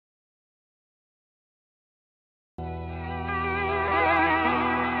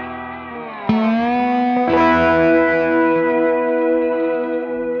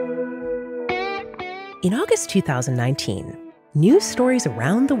In August 2019, news stories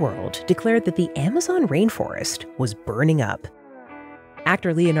around the world declared that the Amazon rainforest was burning up.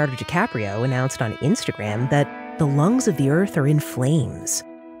 Actor Leonardo DiCaprio announced on Instagram that the lungs of the earth are in flames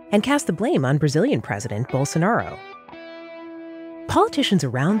and cast the blame on Brazilian President Bolsonaro. Politicians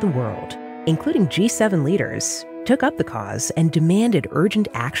around the world, including G7 leaders, took up the cause and demanded urgent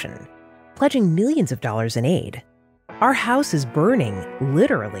action, pledging millions of dollars in aid. "Our house is burning,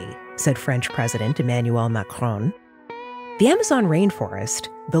 literally," said French President Emmanuel Macron. The Amazon rainforest,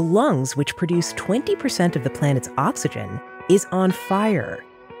 the lungs which produce 20% of the planet's oxygen, is on fire.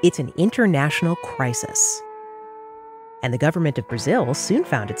 It's an international crisis. And the government of Brazil soon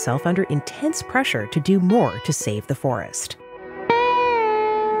found itself under intense pressure to do more to save the forest.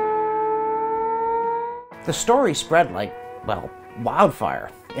 The story spread like,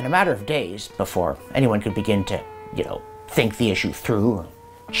 wildfire in a matter of days before anyone could begin to, think the issue through,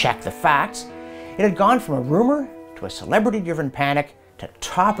 check the facts. It had gone from a rumor to a celebrity-driven panic to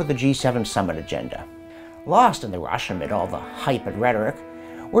top of the G7 summit agenda. Lost in the rush amid all the hype and rhetoric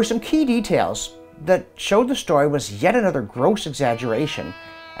were some key details that showed the story was yet another gross exaggeration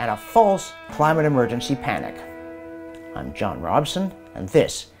and a false climate emergency panic. I'm John Robson, and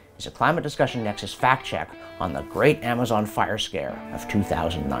this is a Climate Discussion Nexus fact check on the Great Amazon Fire Scare of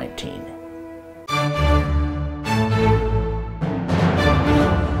 2019.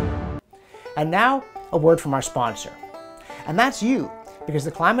 And now, a word from our sponsor. And that's you, because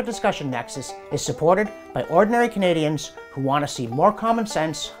the Climate Discussion Nexus is supported by ordinary Canadians who want to see more common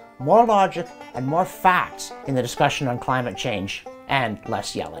sense, more logic, and more facts in the discussion on climate change, and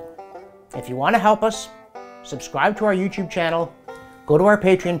less yelling. If you want to help us, subscribe to our YouTube channel, go to our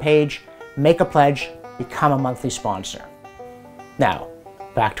Patreon page, make a pledge, become a monthly sponsor. Now,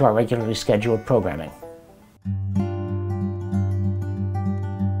 back to our regularly scheduled programming.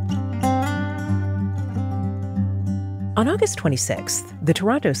 On August 26th, the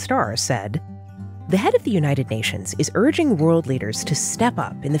Toronto Star said, "The head of the United Nations is urging world leaders to step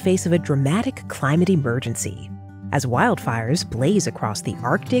up in the face of a dramatic climate emergency as wildfires blaze across the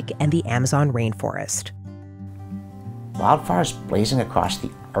Arctic and the Amazon rainforest." Wildfires blazing across the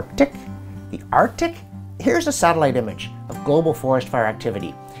Arctic? The Arctic? Here's a satellite image of global forest fire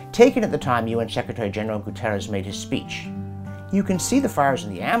activity, taken at the time UN Secretary General Guterres made his speech. You can see the fires in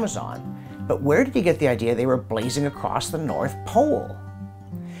the Amazon, but where did he get the idea they were blazing across the North Pole?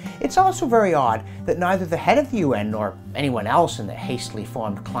 It's also very odd that neither the head of the UN nor anyone else in the hastily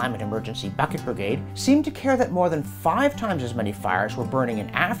formed Climate Emergency Bucket Brigade seemed to care that more than 5 times as many fires were burning in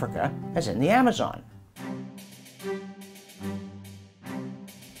Africa as in the Amazon.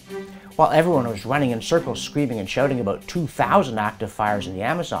 While everyone was running in circles screaming and shouting about 2,000 active fires in the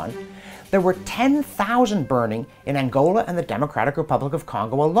Amazon, there were 10,000 burning in Angola and the Democratic Republic of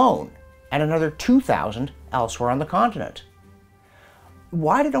Congo alone, and another 2,000 elsewhere on the continent.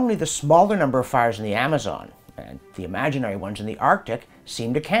 Why did only the smaller number of fires in the Amazon, and the imaginary ones in the Arctic,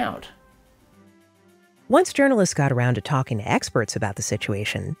 seem to count? Once journalists got around to talking to experts about the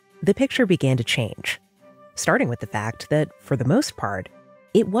situation, the picture began to change, starting with the fact that, for the most part,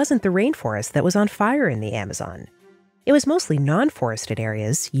 it wasn't the rainforest that was on fire in the Amazon. It was mostly non-forested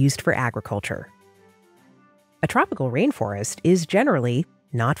areas used for agriculture. A tropical rainforest is generally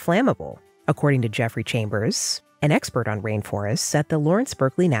not flammable, according to Jeffrey Chambers, an expert on rainforests at the Lawrence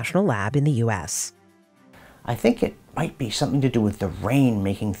Berkeley National Lab in the US. I think it might be something to do with the rain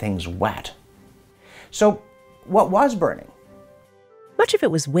making things wet. So, what was burning? Much of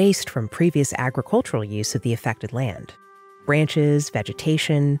it was waste from previous agricultural use of the affected land. Branches,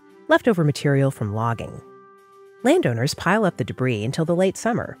 vegetation, leftover material from logging. Landowners pile up the debris until the late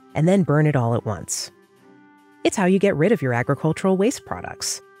summer and then burn it all at once. It's how you get rid of your agricultural waste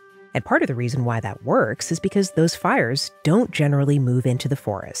products. And part of the reason why that works is because those fires don't generally move into the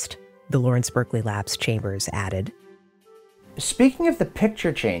forest, the Lawrence Berkeley Lab's Chambers added. Speaking of the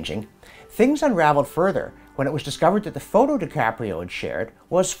picture changing, things unraveled further when it was discovered that the photo DiCaprio had shared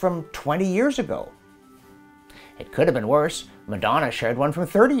was from 20 years ago. It could have been worse. Madonna shared one from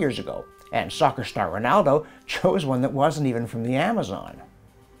 30 years ago, and soccer star Ronaldo chose one that wasn't even from the Amazon.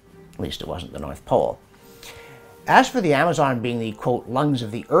 At least it wasn't the North Pole. As for the Amazon being the, quote, lungs of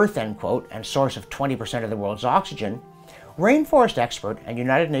the earth, end quote, and source of 20% of the world's oxygen, rainforest expert and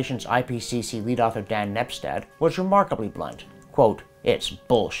United Nations IPCC lead author Dan Nepstad was remarkably blunt. Quote, "It's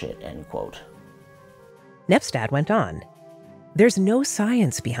bullshit," end quote. Nepstad went on, "There's no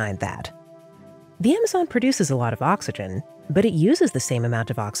science behind that. The Amazon produces a lot of oxygen, but it uses the same amount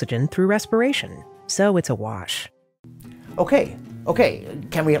of oxygen through respiration, so it's a wash." Okay,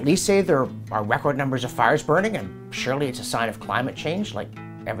 can we at least say there are record numbers of fires burning and surely it's a sign of climate change like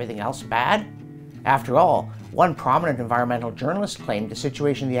everything else bad? After all, one prominent environmental journalist claimed the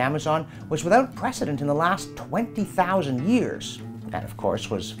situation in the Amazon was without precedent in the last 20,000 years, and of course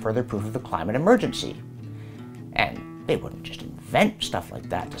was further proof of the climate emergency. And they wouldn't just invent stuff like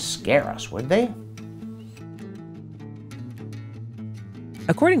that to scare us, would they?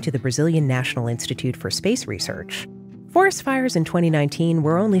 According to the Brazilian National Institute for Space Research, forest fires in 2019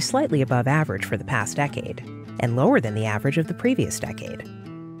 were only slightly above average for the past decade, and lower than the average of the previous decade.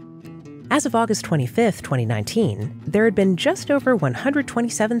 As of August 25, 2019, there had been just over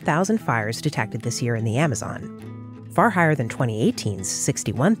 127,000 fires detected this year in the Amazon, far higher than 2018's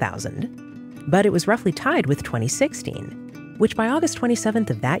 61,000, but it was roughly tied with 2016, which by August 27th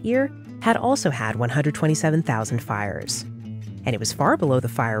of that year had also had 127,000 fires. And it was far below the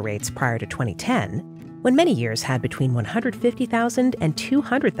fire rates prior to 2010, when many years had between 150,000 and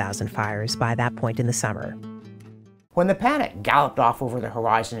 200,000 fires by that point in the summer. When the panic galloped off over the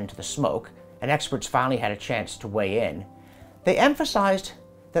horizon into the smoke, and experts finally had a chance to weigh in, they emphasized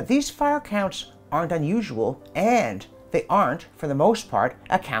that these fire counts aren't unusual, and they aren't, for the most part,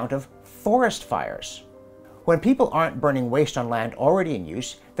 a count of forest fires. When people aren't burning waste on land already in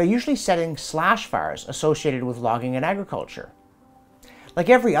use, they're usually setting slash fires associated with logging and agriculture. Like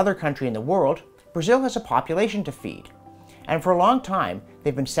every other country in the world, Brazil has a population to feed, and for a long time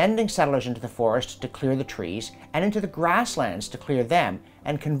they've been sending settlers into the forest to clear the trees and into the grasslands to clear them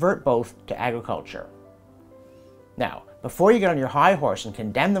and convert both to agriculture. Now, before you get on your high horse and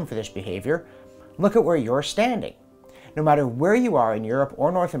condemn them for this behavior, look at where you're standing. No matter where you are in Europe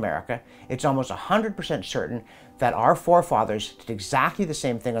or North America, it's almost 100% certain that our forefathers did exactly the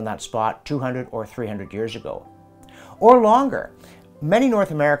same thing on that spot 200 or 300 years ago. Or longer. Many North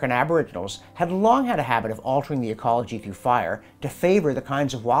American Aboriginals had long had a habit of altering the ecology through fire to favor the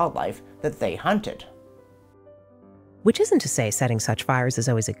kinds of wildlife that they hunted. Which isn't to say setting such fires is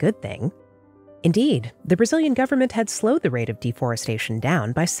always a good thing. Indeed, the Brazilian government had slowed the rate of deforestation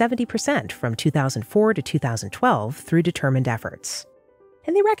down by 70% from 2004 to 2012 through determined efforts.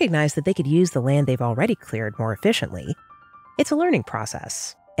 And they recognized that they could use the land they've already cleared more efficiently. It's a learning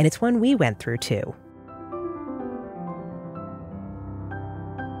process, and it's one we went through too.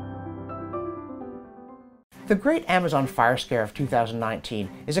 The Great Amazon Fire Scare of 2019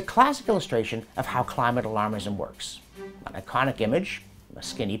 is a classic illustration of how climate alarmism works. An iconic image, a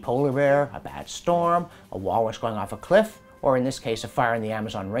skinny polar bear, a bad storm, a walrus going off a cliff, or in this case a fire in the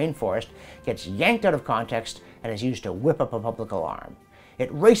Amazon rainforest, gets yanked out of context and is used to whip up a public alarm.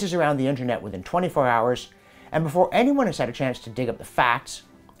 It races around the internet within 24 hours, and before anyone has had a chance to dig up the facts,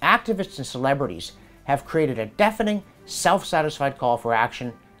 activists and celebrities have created a deafening, self-satisfied call for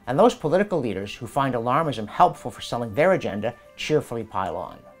action, and those political leaders who find alarmism helpful for selling their agenda cheerfully pile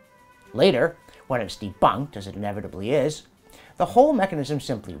on. Later, when it's debunked, as it inevitably is, the whole mechanism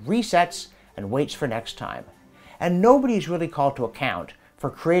simply resets and waits for next time. And nobody is really called to account for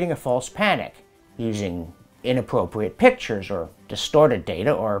creating a false panic, using inappropriate pictures or distorted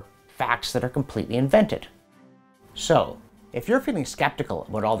data or facts that are completely invented. So, if you're feeling skeptical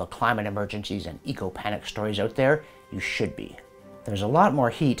about all the climate emergencies and eco-panic stories out there, you should be. There's a lot more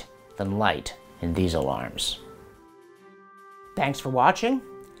heat than light in these alarms. Thanks for watching.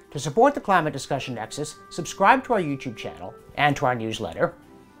 To support the Climate Discussion Nexus, subscribe to our YouTube channel and to our newsletter.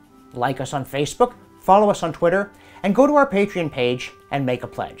 Like us on Facebook, follow us on Twitter, and go to our Patreon page and make a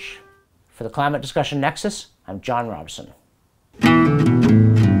pledge. For the Climate Discussion Nexus, I'm John Robson.